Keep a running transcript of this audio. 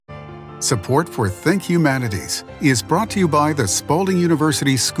Support for Think Humanities is brought to you by the Spalding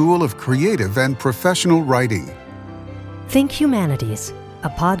University School of Creative and Professional Writing. Think Humanities,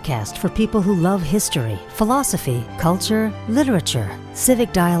 a podcast for people who love history, philosophy, culture, literature,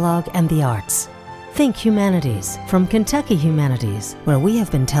 civic dialogue, and the arts. Think Humanities from Kentucky Humanities, where we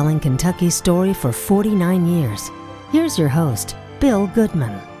have been telling Kentucky's story for 49 years. Here's your host, Bill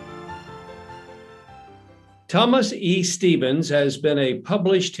Goodman. Thomas E. Stevens has been a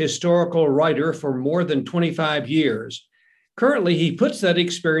published historical writer for more than 25 years. Currently, he puts that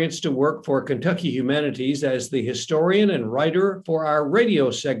experience to work for Kentucky Humanities as the historian and writer for our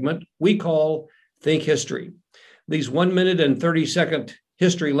radio segment we call Think History. These 1 minute and 30-second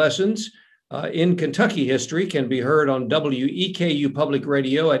history lessons in Kentucky history can be heard on WEKU Public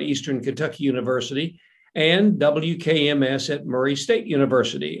Radio at Eastern Kentucky University and WKMS at Murray State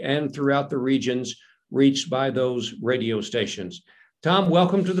University and throughout the regions reached by those radio stations. Tom,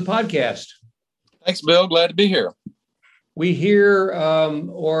 welcome to the podcast. Thanks, Bill. Glad to be here. We hear,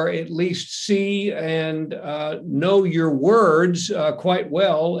 or at least see and know your words quite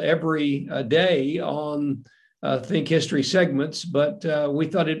well every day on Think History segments, but we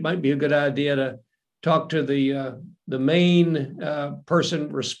thought it might be a good idea to talk to the main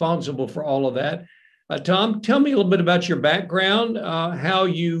person responsible for all of that. Tom, tell me a little bit about your background, how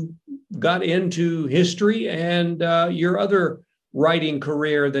you got into history, and your other writing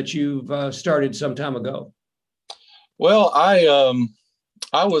career that you've started some time ago. Well,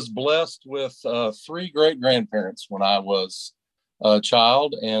 I was blessed with 3 great-grandparents when I was a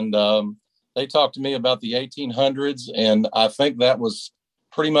child, and they talked to me about the 1800s, and I think that was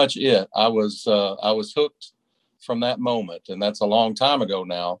pretty much it. I was hooked from that moment, and that's a long time ago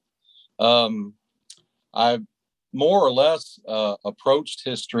now. I more or less approached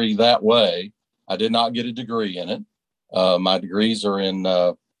history that way. I did not get a degree in it. My degrees are in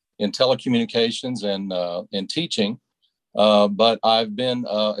telecommunications and in teaching, but I've been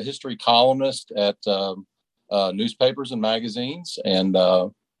a history columnist at newspapers and magazines, and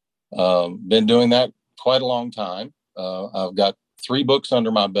been doing that quite a long time. I've got 3 books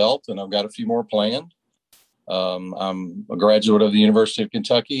under my belt, and I've got a few more planned. I'm a graduate of the University of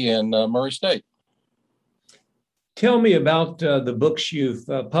Kentucky and Murray State. Tell me about the books you've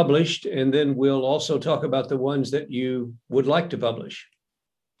published, and then we'll also talk about the ones that you would like to publish.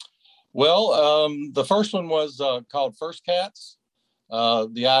 Well, the first one was called First Cats.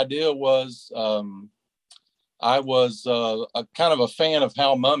 The idea was I was a kind of a fan of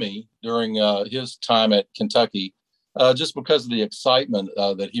Hal Mumme during his time at Kentucky, just because of the excitement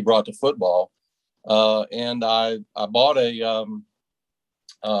that he brought to football. And I bought a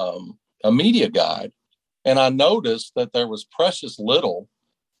media guide. And I noticed that there was precious little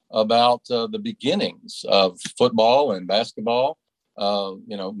about the beginnings of football and basketball.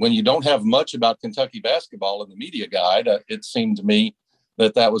 When you don't have much about Kentucky basketball in the media guide, it seemed to me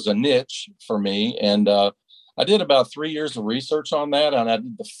that was a niche for me. And I did about 3 years of research on that, and I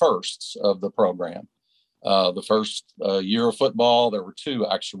did the firsts of the program. The first year of football, there were 2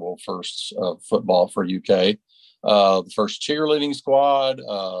 actual firsts of football for UK. The first cheerleading squad,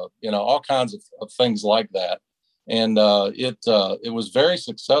 all kinds of things like that. And it was very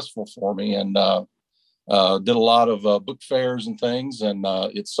successful for me, and did a lot of book fairs and things, and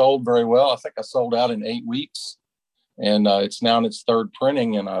it sold very well. I think I sold out in 8 weeks, and it's now in its 3rd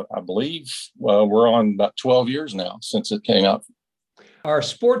printing. And I believe we're on about 12 years now since it came out. Are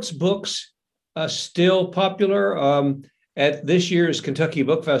sports books still popular? At this year's Kentucky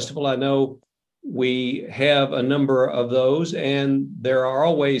Book Festival, I know we have a number of those, and there are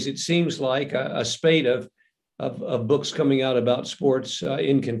always, it seems like, a spate of books coming out about sports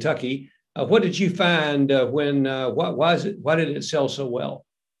in Kentucky. What did you find why did it sell so well?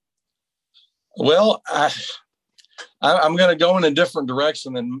 Well, I'm going to go in a different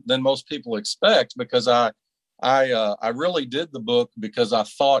direction than most people expect, because I really did the book because I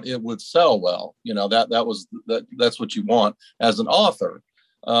thought it would sell well. That's what you want as an author.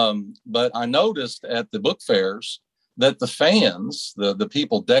 But I noticed at the book fairs that the fans, the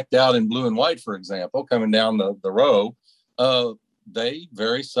people decked out in blue and white, for example, coming down the row, they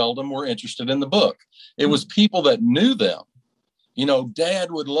very seldom were interested in the book. It was people that knew them. Dad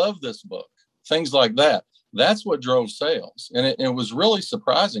would love this book, things like that. That's what drove sales. And it was really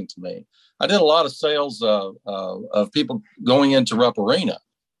surprising to me. I did a lot of sales of people going into Rupp Arena.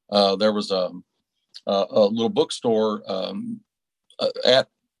 There was a little bookstore at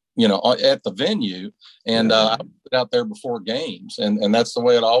the venue, and I put it out there before games, and that's the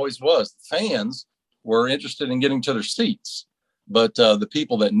way it always was. The fans were interested in getting to their seats, but the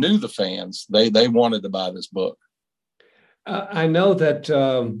people that knew the fans, they wanted to buy this book. I know that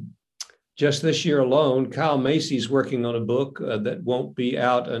just this year alone, Kyle Macy's working on a book that won't be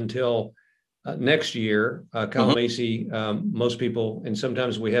out until next year. Kyle Macy, most people, and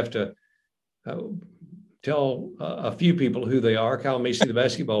sometimes we have to tell a few people who they are. Kyle Macy, the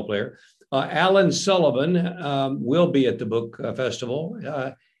basketball player. Alan Sullivan will be at the book festival.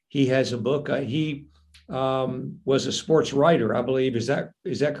 He has a book. He was a sports writer, I believe. Is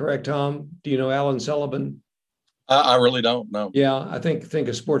that correct, Tom? Do you know Alan Sullivan? I really don't know. Yeah, I think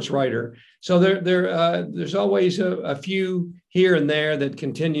a sports writer. So there's always a few here and there that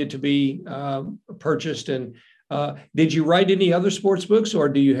continue to be purchased. And did you write any other sports books, or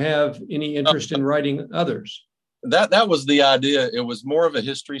do you have any interest in writing others? That was the idea. It was more of a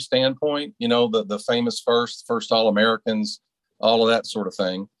history standpoint, the famous first All-Americans, all of that sort of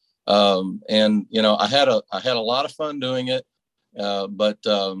thing. And I had a lot of fun doing it. But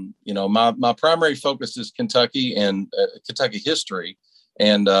my primary focus is Kentucky and Kentucky history,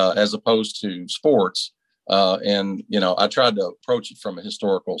 and as opposed to sports. And I tried to approach it from a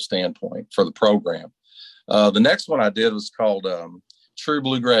historical standpoint for the program. The next one I did was called True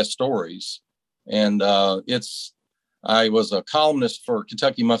Bluegrass Stories. And I was a columnist for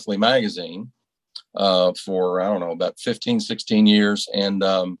Kentucky Monthly Magazine for, I don't know, about 15, 16 years. And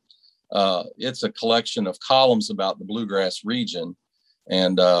it's a collection of columns about the bluegrass region.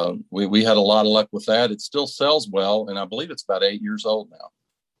 And we had a lot of luck with that. It still sells well. And I believe it's about 8 years old now.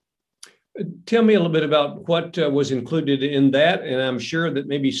 Tell me a little bit about what was included in that. And I'm sure that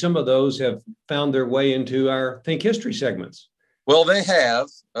maybe some of those have found their way into our Think History segments. Well, they have.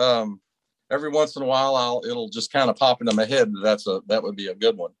 Every once in a while, it'll just kind of pop into my head. That would be a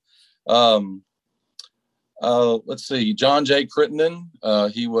good one. Let's see. John J. Crittenden.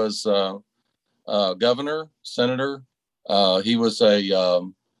 He was governor, senator. He was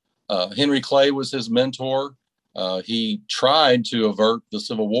Henry Clay was his mentor. He tried to avert the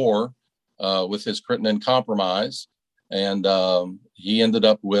Civil War with his Crittenden Compromise. And he ended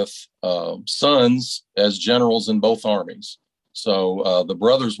up with sons as generals in both armies. So the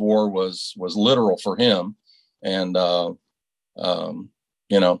Brothers' War was literal for him. And,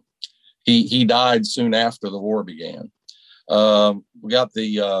 he died soon after the war began. We got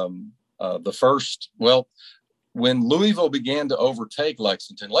the first, when Louisville began to overtake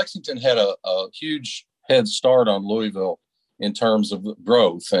Lexington had a huge head start on Louisville in terms of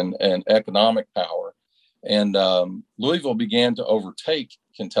growth and economic power. And Louisville began to overtake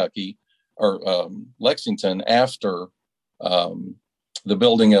Kentucky or Lexington after the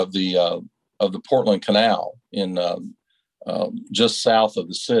building of the Portland Canal in just south of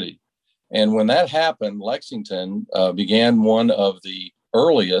the city. And when that happened, Lexington began one of the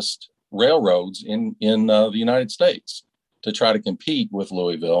earliest railroads in the United States to try to compete with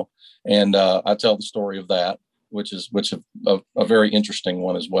Louisville. And I tell the story of that, which is a very interesting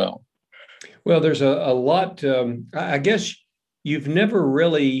one as well. Well, there's a lot. I guess you've never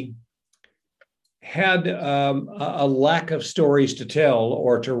really had a lack of stories to tell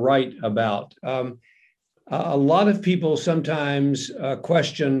or to write about. A lot of people sometimes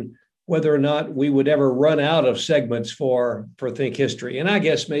question whether or not we would ever run out of segments for Think History. And I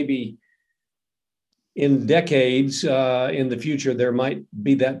guess maybe in decades in the future, there might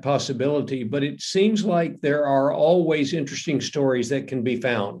be that possibility. But it seems like there are always interesting stories that can be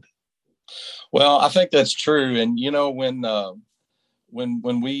found. Well, I think that's true. And,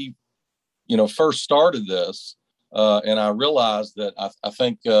 when we, first started this, and I realized that I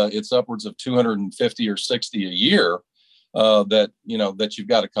think it's upwards of 250 or 60 a year that you've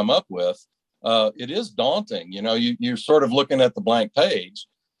got to come up with. It is daunting. You're sort of looking at the blank page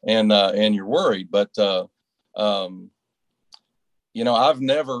and you're worried, but I've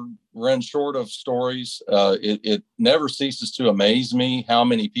never run short of stories. It never ceases to amaze me how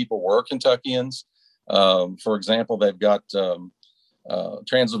many people were Kentuckians. For example, they've got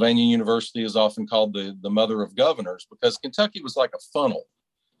Transylvania University is often called the mother of governors because Kentucky was like a funnel.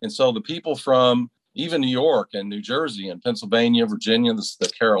 And so the people from even New York and New Jersey and Pennsylvania, Virginia,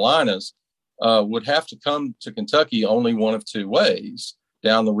 the Carolinas would have to come to Kentucky only one of two ways,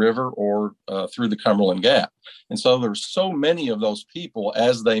 down the river or through the Cumberland Gap. And so there's so many of those people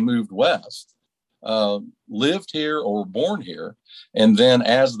as they moved west, lived here or were born here. And then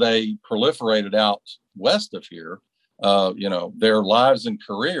as they proliferated out west of here, their lives and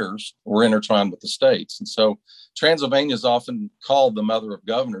careers were intertwined with the states. And so Transylvania is often called the mother of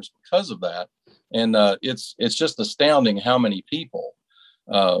governors because of that. And it's just astounding how many people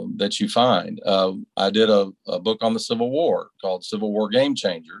that you find. I did a book on the Civil War called Civil War Game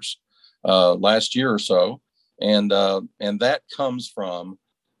Changers last year or so. And that comes from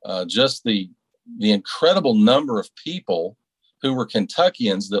just the incredible number of people who were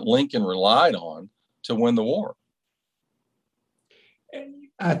Kentuckians that Lincoln relied on to win the war.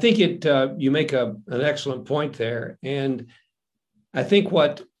 I think you make an excellent point there. And I think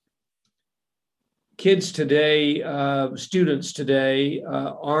what kids today, students today,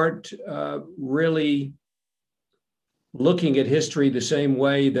 aren't really looking at history the same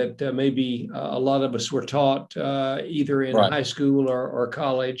way that maybe a lot of us were taught either in high school or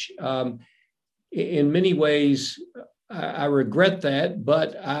college. In many ways, I regret that,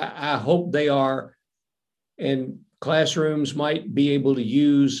 but I hope they are, and classrooms might be able to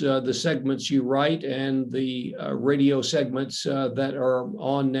use the segments you write and the radio segments that are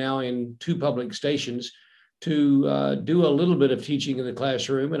on now in 2 public stations to do a little bit of teaching in the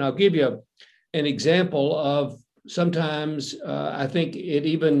classroom. And I'll give you an example of sometimes I think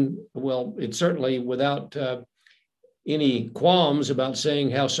it's certainly without any qualms about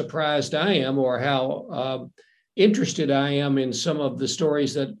saying how surprised I am or how interested I am in some of the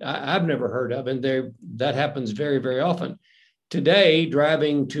stories that I've never heard of, and that happens very, very often. Today,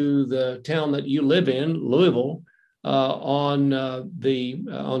 driving to the town that you live in, Louisville, on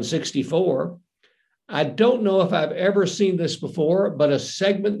 64, I don't know if I've ever seen this before, but a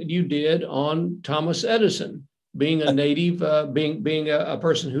segment that you did on Thomas Edison, being a native, being a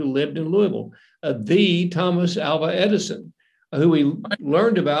person who lived in Louisville, the Thomas Alva Edison, who we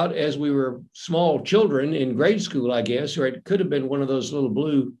learned about as we were small children in grade school, I guess, or it could have been one of those little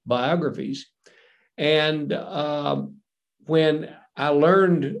blue biographies. And when I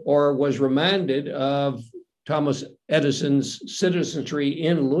learned or was reminded of Thomas Edison's citizenry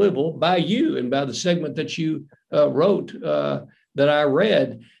in Louisville by you and by the segment that you wrote that I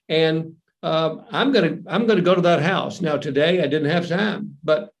read, and I'm gonna go to that house. Now today I didn't have time,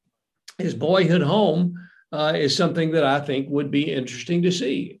 but his boyhood home is something that I think would be interesting to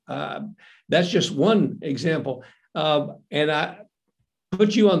see. That's just one example. And I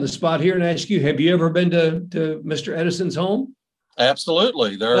put you on the spot here and ask you, have you ever been to Mr. Edison's home?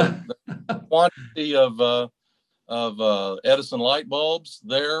 Absolutely. There are a quantity of Edison light bulbs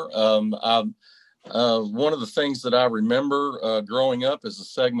there. One of the things that I remember growing up is a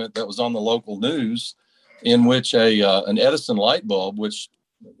segment that was on the local news in which an Edison light bulb, which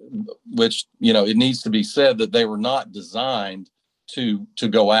it needs to be said that they were not designed to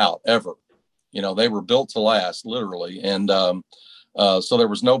go out ever. They were built to last, literally, and so there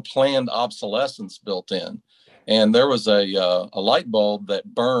was no planned obsolescence built in. And there was a light bulb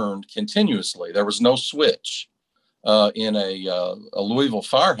that burned continuously. There was no switch in a Louisville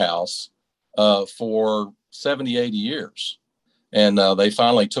firehouse for 70, 80 years, and they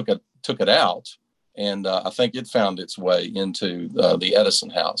finally took it out. And I think it found its way into the Edison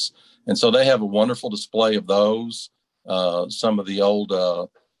house. And so they have a wonderful display of those, some of the old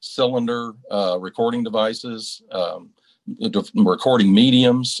cylinder recording devices, recording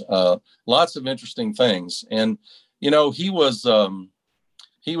mediums, lots of interesting things. And, he was a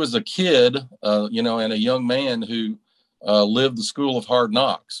kid, and a young man who lived the school of hard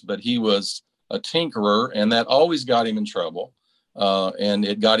knocks, but he was a tinkerer, and that always got him in trouble. And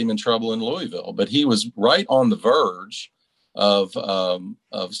it got him in trouble in Louisville, but he was right on the verge of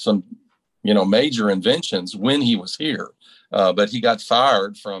some, major inventions when he was here. But he got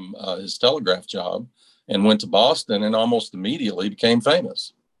fired from his telegraph job and went to Boston and almost immediately became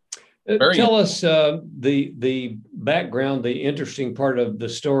famous. Tell us the background, the interesting part of the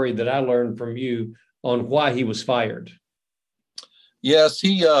story that I learned from you on why he was fired. Yes,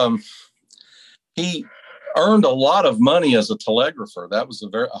 he earned a lot of money as a telegrapher. That was a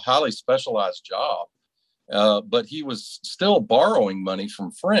highly specialized job. But he was still borrowing money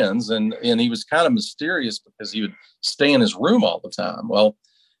from friends, and he was kind of mysterious because he would stay in his room all the time. Well,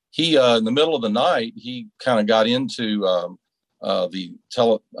 he in the middle of the night, he kind of got into the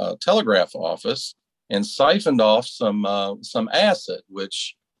telegraph office and siphoned off some acid,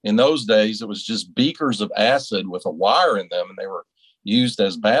 which in those days it was just beakers of acid with a wire in them, and they were used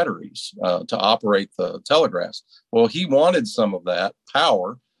as batteries to operate the telegraphs. Well, he wanted some of that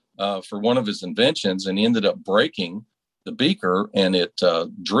power for one of his inventions, and he ended up breaking the beaker, and it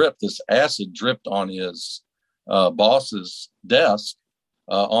dripped. This acid dripped on his boss's desk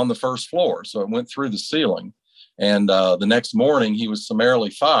on the first floor, so it went through the ceiling. And the next morning, he was summarily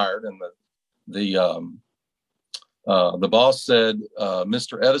fired, and the boss said,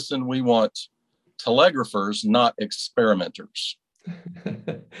 "Mr. Edison, we want telegraphers, not experimenters."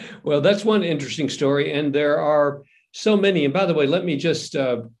 Well, that's one interesting story, and there are so many. And by the way, let me just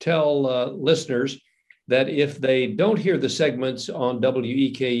tell listeners that if they don't hear the segments on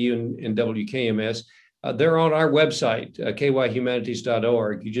WEKU and WKMS, they're on our website,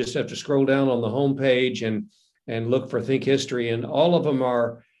 kyhumanities.org. You just have to scroll down on the homepage, and and look for Think History, and all of them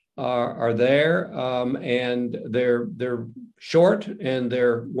are there, and they're short and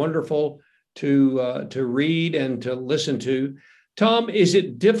they're wonderful to read and to listen to. Tom, is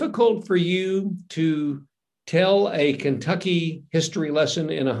it difficult for you to tell a Kentucky history lesson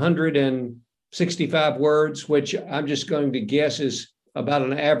in 165 words, which I'm just going to guess is about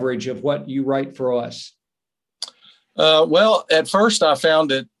an average of what you write for us? Well, at first I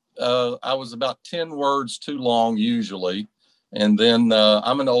found it, I was about 10 words too long usually. And then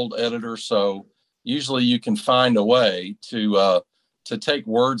I'm an old editor, so usually you can find a way to take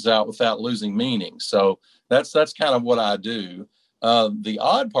words out without losing meaning. So that's kind of what I do. The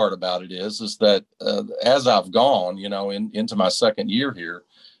odd part about it is that as I've gone, into my second year here,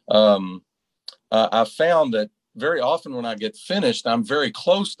 I found that very often when I get finished, I'm very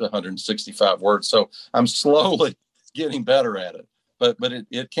close to 165 words. So I'm slowly getting better at it, but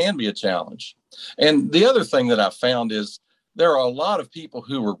it can be a challenge. And the other thing that I found is there are a lot of people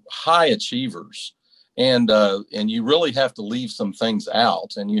who are high achievers, and you really have to leave some things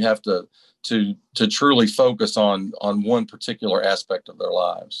out, and you have to truly focus on one particular aspect of their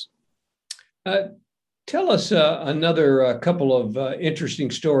lives. Tell us another couple of interesting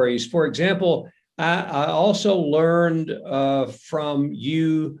stories. For example, I also learned from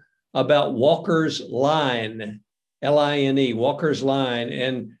you about Walker's Line, Line, Walker's Line,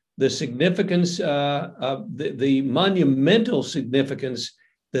 and the significance, the monumental significance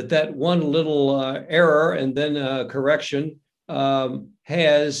that one little error and then correction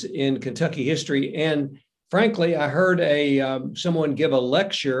has in Kentucky history. And frankly, I heard someone give a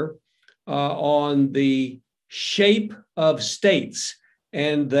lecture on the shape of states,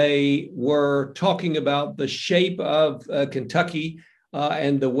 and they were talking about the shape of Kentucky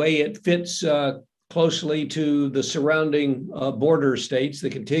and the way it fits closely to the surrounding border states, the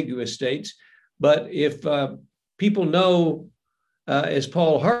contiguous states. But if people know, as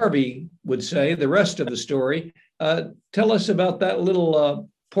Paul Harvey would say, the rest of the story, tell us about that little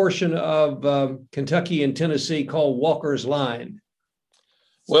portion of Kentucky and Tennessee called Walker's Line.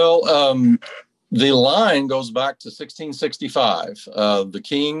 Well, the line goes back to 1665. The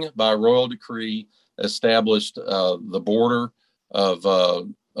king, by royal decree, established the border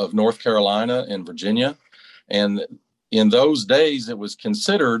of North Carolina and Virginia. And in those days, it was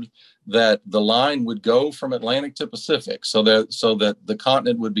considered that the line would go from Atlantic to Pacific, so that the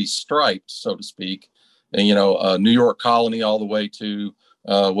continent would be striped, so to speak, and, New York colony all the way to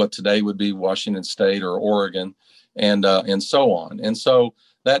what today would be Washington State or Oregon, and so on. And so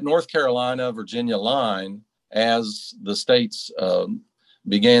that North Carolina, Virginia line, as the states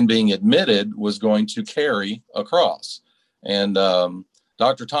began being admitted, was going to carry across. And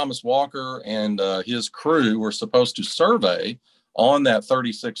Dr. Thomas Walker and his crew were supposed to survey on that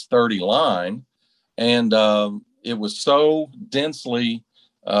 3630 line. And it was so densely,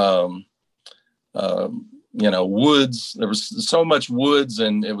 woods, there was so much woods,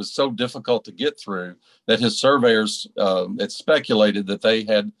 and it was so difficult to get through that his surveyors had speculated that they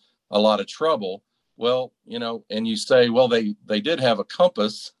had a lot of trouble. Well, and you say, well, they did have a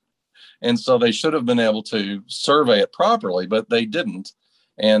compass, and so they should have been able to survey it properly, but they didn't.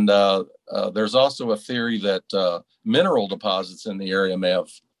 And there's also a theory that mineral deposits in the area may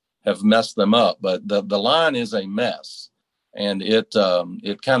have messed them up, but the line is a mess, and it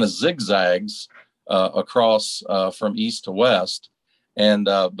kind of zigzags across from east to west. And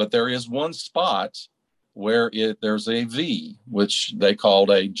but there is one spot where there's a V, which they called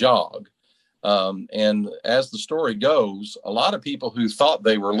a jog. And as the story goes, a lot of people who thought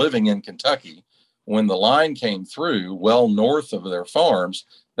they were living in Kentucky, when the line came through well north of their farms,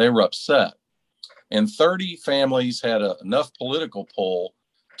 they were upset. And 30 families had enough political pull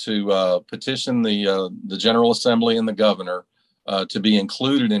to petition the General Assembly and the governor to be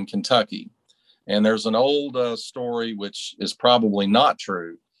included in Kentucky. And there's an old story, which is probably not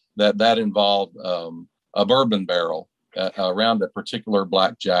true, that involved a bourbon barrel around a particular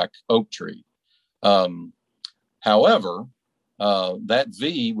blackjack oak tree. However, that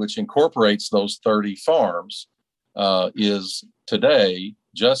V, which incorporates those 30 farms, is today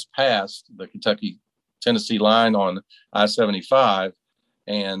just past the Kentucky-Tennessee line on I-75,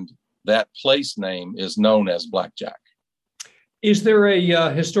 and that place name is known as Blackjack. Is there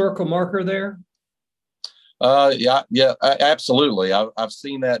a historical marker there? Yeah, absolutely. I've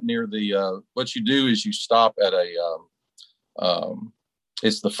seen that near the. What you do is you stop at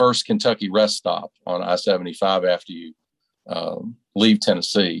it's the first Kentucky rest stop on I-75 after you leave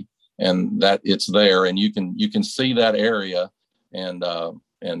Tennessee, and that it's there, and you can see that area, and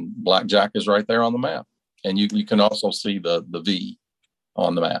Blackjack is right there on the map, and you can also see the V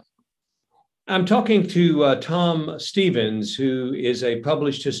on the map. I'm talking to Tom Stevens, who is a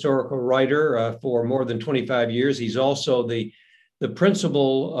published historical writer for more than 25 years. He's also the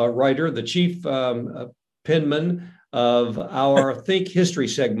principal writer, the chief penman of our Think History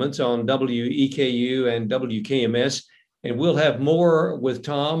segments on WEKU and WKMS. And we'll have more with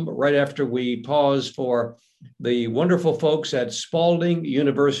Tom right after we pause for the wonderful folks at Spalding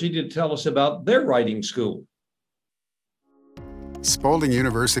University to tell us about their writing school. Spalding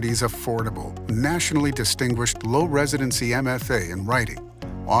University's affordable, nationally distinguished low-residency MFA in writing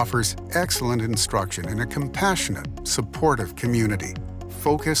offers excellent instruction in a compassionate, supportive community.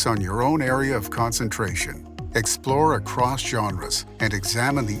 Focus on your own area of concentration. Explore across genres and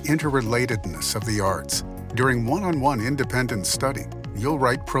examine the interrelatedness of the arts. During one-on-one independent study, you'll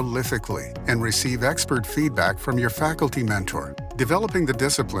write prolifically and receive expert feedback from your faculty mentor, developing the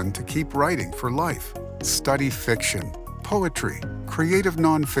discipline to keep writing for life. Study fiction, poetry, creative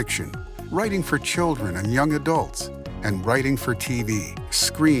nonfiction, writing for children and young adults, and writing for TV,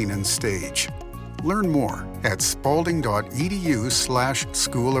 screen, and stage. Learn more at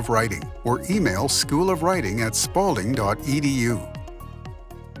spalding.edu/School of Writing or email schoolofwriting@spalding.edu.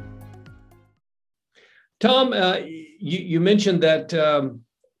 Tom, you mentioned that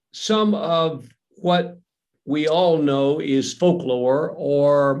some of what we all know is folklore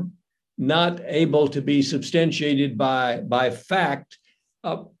or not able to be substantiated by fact.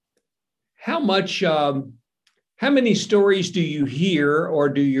 How many stories do you hear or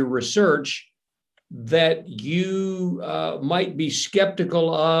do you research that you might be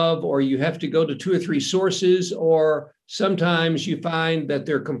skeptical of, or you have to go to 2 or 3 sources, or sometimes you find that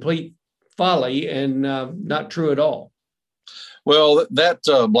they're complete folly and not true at all? Well, that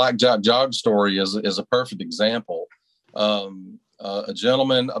Black Jack Jog story is a perfect example. A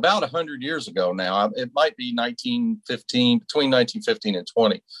gentleman about 100 years ago now, it might be 1915, between 1915 and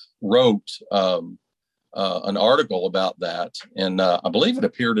 20, wrote an article about that. And I believe it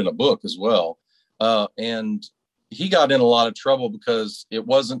appeared in a book as well. And he got in a lot of trouble because it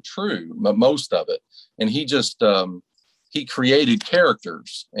wasn't true, most of it. And he just, he created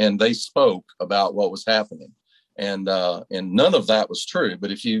characters and they spoke about what was happening. And none of that was true.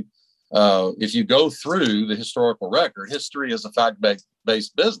 But if you go through the historical record, history is a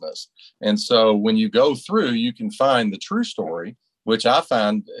fact-based business. And so when you go through, you can find the true story, which I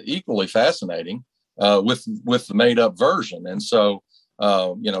find equally fascinating with the made-up version. And so,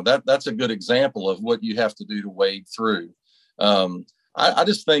 that's a good example of what you have to do to wade through. I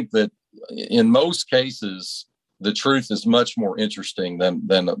just think that in most cases, the truth is much more interesting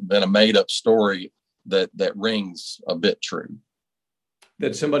than a made-up story that rings a bit true.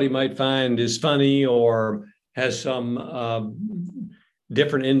 That somebody might find is funny or has some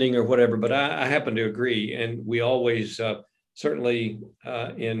different ending or whatever. But I happen to agree. And we always, certainly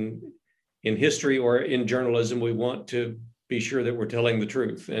in history or in journalism, we want to be sure that we're telling the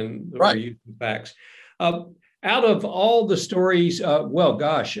truth and right. We're using facts. Out of all the stories,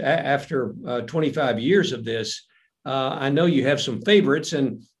 after 25 years of this, I know you have some favorites,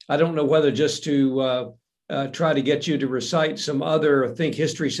 and I don't know whether just to try to get you to recite some other Think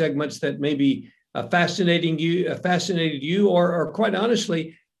History segments that maybe fascinated you, or quite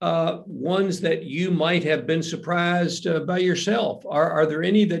honestly, ones that you might have been surprised by yourself. Are there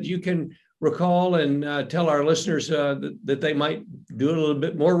any that you can recall and tell our listeners that they might do a little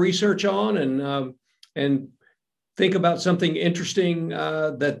bit more research on and think about something interesting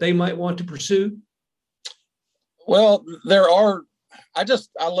that they might want to pursue? Well, there are. I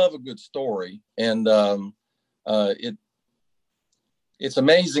love a good story, and it's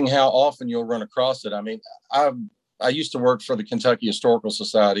amazing how often you'll run across it. I mean, I used to work for the Kentucky Historical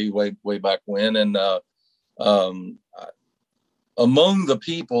Society way back when, and among the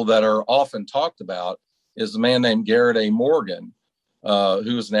people that are often talked about is a man named Garrett A. Morgan,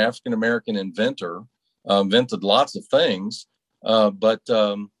 who is an African-American inventor, invented lots of things. But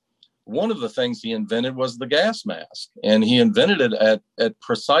one of the things he invented was the gas mask. And he invented it at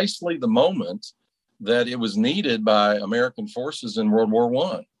precisely the moment that it was needed by American forces in World War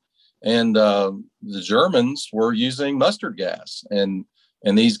I. And the Germans were using mustard gas. And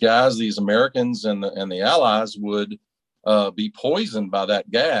these guys, these Americans and the Allies would be poisoned by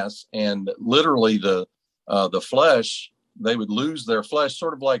that gas, and literally the flesh, they would lose their flesh,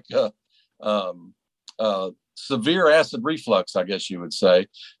 sort of like severe acid reflux, I guess you would say.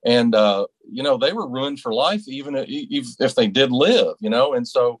 And they were ruined for life, even if they did live. And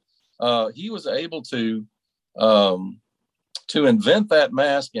so he was able to invent that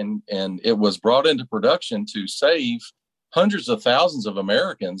mask, and it was brought into production to save hundreds of thousands of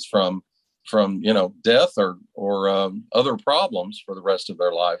Americans from death or other problems for the rest of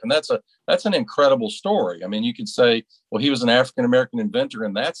their life. And that's an incredible story. I mean, you could say, well, he was an African American inventor,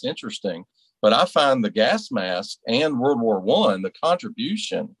 and that's interesting. But I find the gas mask and World War I, the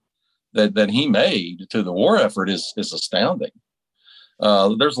contribution that he made to the war effort is astounding.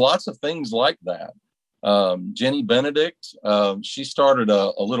 There's lots of things like that. Jenny Benedict, she started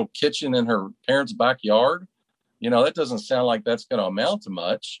a little kitchen in her parents' backyard. That doesn't sound like that's going to amount to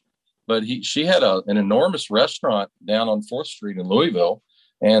much, but she had an enormous restaurant down on 4th Street in Louisville.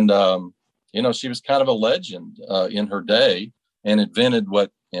 And, she was kind of a legend in her day and invented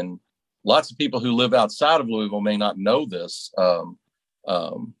and lots of people who live outside of Louisville may not know this,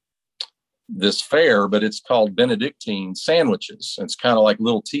 this fare, but it's called Benedictine sandwiches. It's kind of like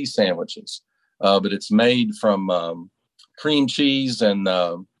little tea sandwiches, but it's made from cream cheese and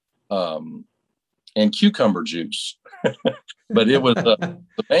cucumber juice. But it was the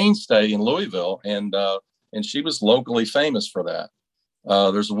mainstay in Louisville, and she was locally famous for that.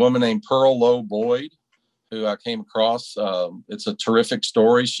 There's a woman named Pearl Lowe Boyd who I came across. It's a terrific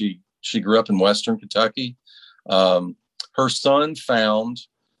story. She grew up in Western Kentucky. Her son found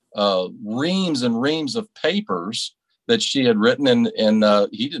reams and reams of papers that she had written, and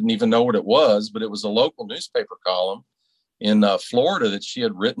he didn't even know what it was, but it was a local newspaper column in Florida that she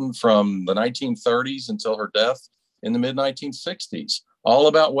had written from the 1930s until her death in the mid 1960s, all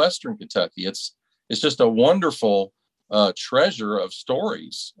about Western Kentucky. It's just a wonderful treasure of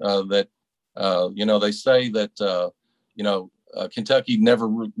stories that they say that Kentucky never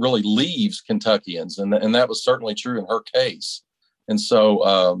really leaves Kentuckians, and that was certainly true in her case. And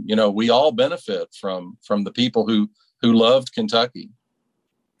so we all benefit from the people who loved Kentucky.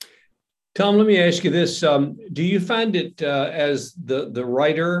 Tom, let me ask you this. Do you find it as the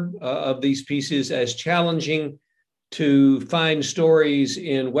writer of these pieces as challenging to find stories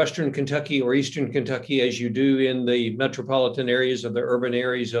in Western Kentucky or Eastern Kentucky as you do in the metropolitan areas of the urban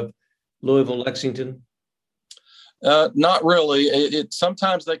areas of Louisville, Lexington? Not really.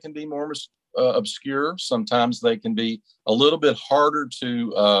 Sometimes they can be more obscure. Sometimes they can be a little bit harder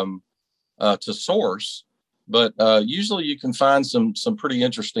to source. But usually you can find some pretty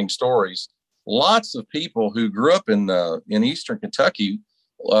interesting stories. Lots of people who grew up in Eastern Kentucky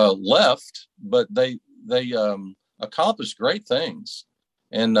left, but they accomplished great things.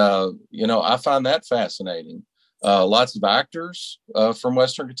 And, I find that fascinating. Lots of actors from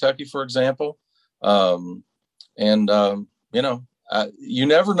Western Kentucky, for example. You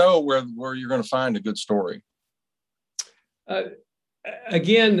never know where you're going to find a good story.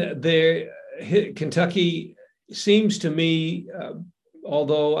 Again, Kentucky seems to me,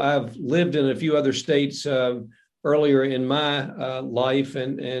 although I've lived in a few other states earlier in my life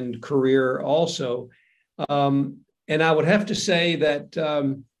and career also, and I would have to say that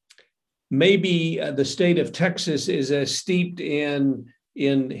maybe the state of Texas is as steeped in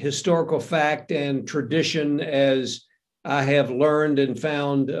historical fact and tradition as I have learned and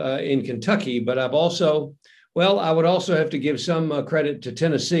found in Kentucky. But I would also have to give some credit to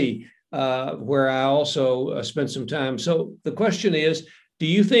Tennessee, where I also spent some time. So the question is, do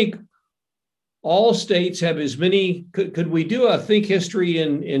you think all states have as many, could we do a Think History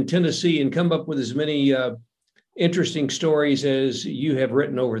in Tennessee and come up with as many interesting stories as you have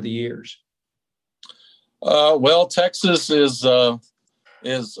written over the years? Well, Texas is a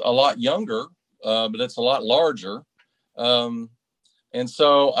lot younger, but it's a lot larger. And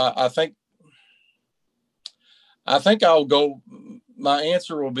so I think my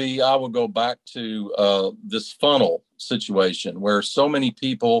answer will be, I will go back to this funnel situation where so many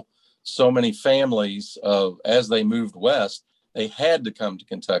people, so many families, as they moved west, they had to come to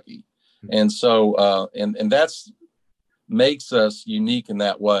Kentucky. And so, and that's makes us unique in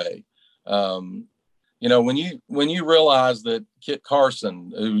that way. When you realize that Kit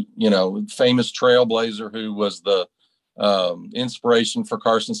Carson, who, famous trailblazer, who was the inspiration for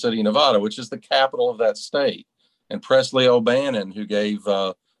Carson City, Nevada, which is the capital of that state, and Presley O'Bannon, who gave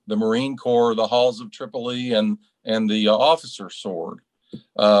the Marine Corps the Halls of Tripoli and the officer's sword,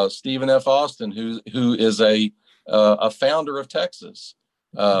 Stephen F. Austin, who is a founder of Texas,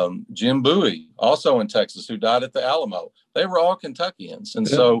 Jim Bowie, also in Texas, who died at the Alamo. They were all Kentuckians, and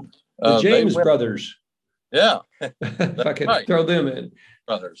so the James brothers. Yeah, if I could throw them in.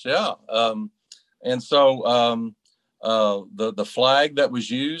 Brothers, yeah. And so the flag that was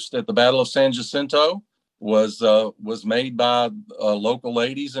used at the Battle of San Jacinto was made by local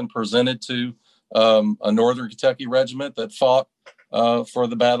ladies and presented to a Northern Kentucky regiment that fought for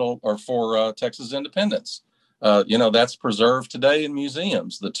the battle or for Texas independence. That's preserved today in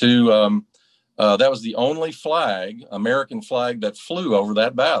museums. The two that was the only American flag that flew over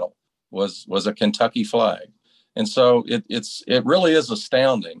that battle. was a Kentucky flag. And so it really is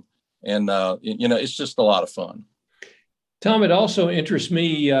astounding. And, it's just a lot of fun. Tom, it also interests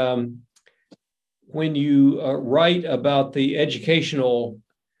me when you write about the educational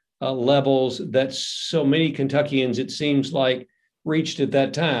levels that so many Kentuckians, it seems like, reached at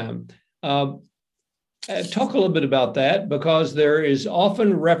that time. Talk a little bit about that, because there is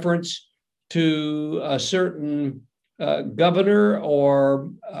often reference to a certain governor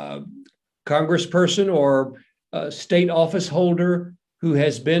or congressperson or state office holder who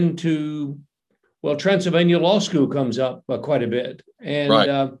has been to, well, Transylvania Law School comes up quite a bit. And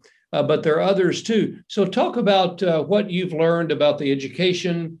right. But there are others too. So talk about what you've learned about the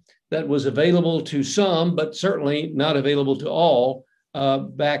education that was available to some, but certainly not available to all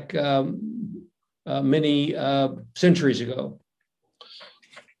back many centuries ago.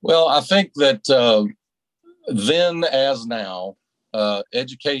 Well, I think that then as now,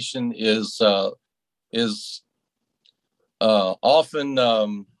 education is often,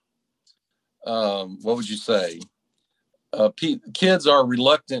 what would you say? Kids are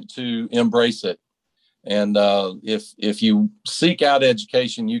reluctant to embrace it. And if you seek out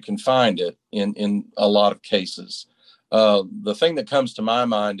education, you can find it in a lot of cases. The thing that comes to my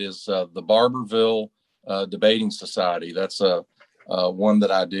mind is the Barbourville Debating Society. That's one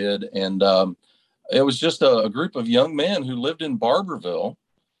that I did. And it was just a group of young men who lived in Barbourville,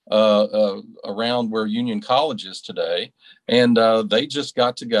 around where Union College is today. And they just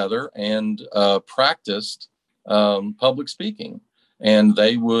got together and practiced public speaking. And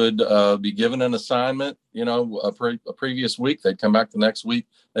they would be given an assignment, a previous week. They'd come back the next week.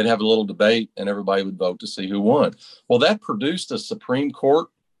 They'd have a little debate, and everybody would vote to see who won. Well, that produced a Supreme Court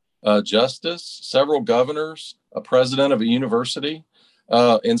justice, several governors, a president of a university.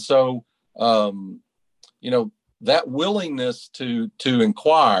 And so, that willingness to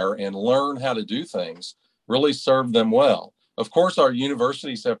inquire and learn how to do things really served them well. Of course, our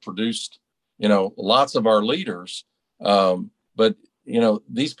universities have produced, lots of our leaders. But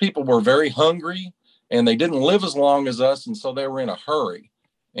these people were very hungry, and they didn't live as long as us. And so they were in a hurry.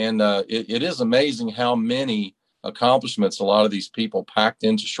 And it is amazing how many accomplishments a lot of these people packed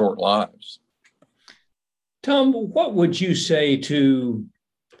into short lives. Tom, what would you say to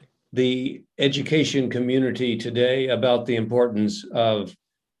the education community today about the importance of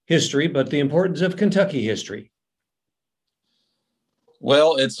history, but the importance of Kentucky history?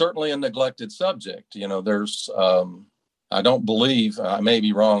 Well, it's certainly a neglected subject. There's, I don't believe, I may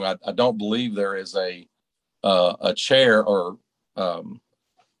be wrong, I don't believe there is a chair or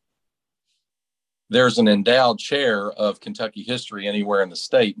there's an endowed chair of Kentucky history anywhere in the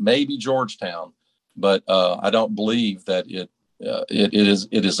state, maybe Georgetown, but I don't believe that it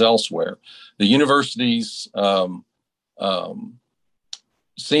is elsewhere. The universities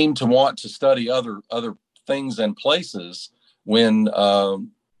seem to want to study other things and places when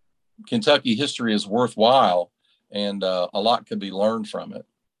Kentucky history is worthwhile, and a lot could be learned from it.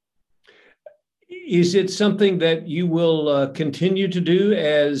 Is it something that you will continue to do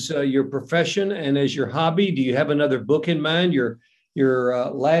as your profession and as your hobby? Do you have another book in mind? Your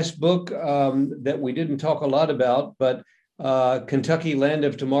last book that we didn't talk a lot about, but Kentucky Land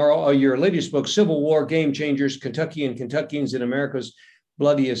of Tomorrow, or your latest book, Civil War Game Changers, Kentucky and Kentuckians in America's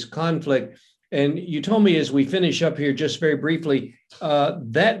Bloodiest Conflict. And you told me as we finish up here, just very briefly,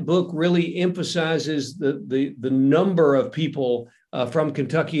 that book really emphasizes the number of people from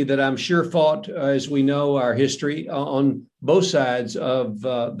Kentucky that I'm sure fought, as we know our history, on both sides of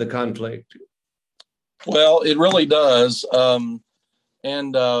the conflict. Well, it really does.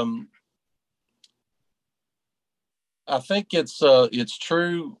 I think it's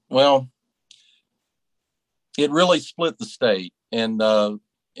true. Well, it really split the state, and there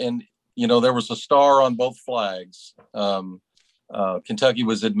was a star on both flags. Kentucky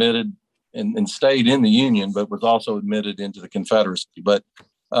was admitted and stayed in the Union, but was also admitted into the Confederacy. But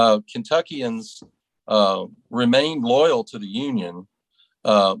Kentuckians remained loyal to the Union,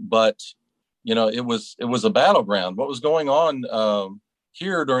 but it was a battleground. What was going on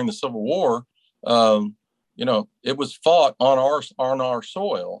here during the Civil War? It was fought on our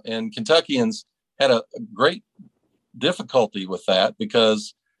soil, and Kentuckians had a great difficulty with that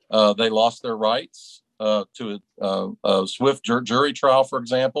because they lost their rights to a swift jury trial, for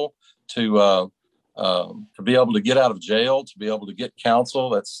example, to be able to get out of jail, to be able to get counsel.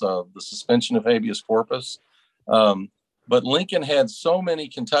 That's the suspension of habeas corpus. But Lincoln had so many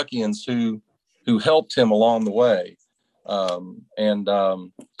Kentuckians who helped him along the way,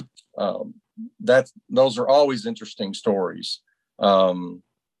 those are always interesting stories. John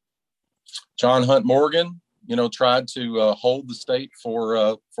Hunt Morgan, tried to hold the state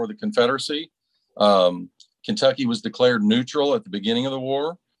for the Confederacy. Kentucky was declared neutral at the beginning of the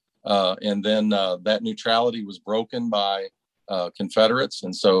war, and then that neutrality was broken by Confederates,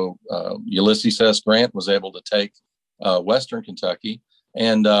 and so Ulysses S. Grant was able to take Western Kentucky,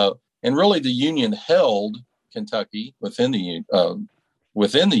 and really the Union held Kentucky within the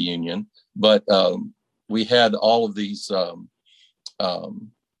Union, but we had all of these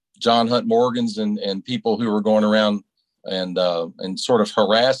John Hunt Morgans and people who were going around and sort of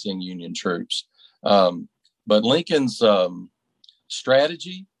harassing Union troops. But Lincoln's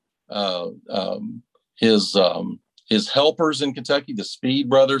strategy, his helpers in Kentucky, the Speed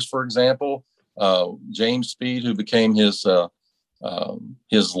brothers, for example, James Speed, who became his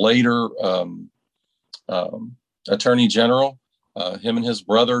later Attorney General, him and his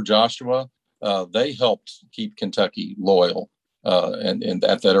brother Joshua, they helped keep Kentucky loyal and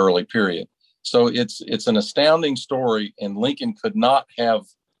at that early period. So it's an astounding story, and Lincoln could not have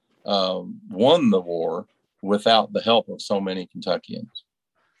won the war without the help of so many Kentuckians.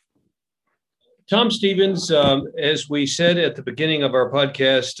 Tom Stevens, as we said at the beginning of our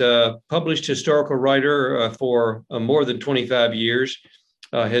podcast, published historical writer for more than 25 years,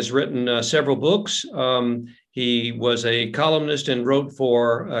 has written several books. He was a columnist and wrote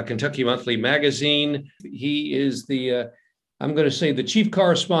for Kentucky Monthly Magazine. He is I'm going to say the chief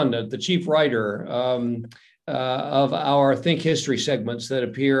correspondent, the chief writer of our Think History segments that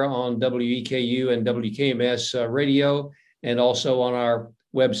appear on WEKU and WKMS radio, and also on our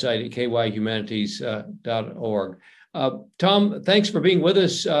website at kyhumanities.org. Tom, thanks for being with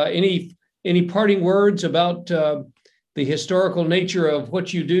us. Any parting words about the historical nature of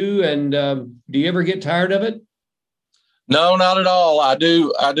what you do, and do you ever get tired of it? No, not at all. I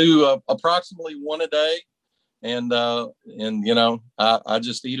do approximately one a day, and I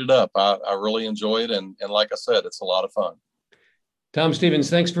just eat it up. I really enjoy it, and like I said, it's a lot of fun. Tom Stevens,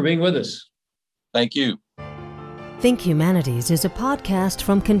 thanks for being with us. Thank you. Think Humanities is a podcast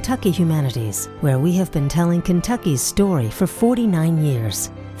from Kentucky Humanities, where we have been telling Kentucky's story for 49 years.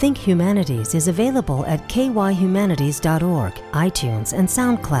 Think Humanities is available at kyhumanities.org, iTunes, and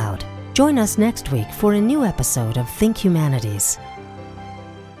SoundCloud. Join us next week for a new episode of Think Humanities.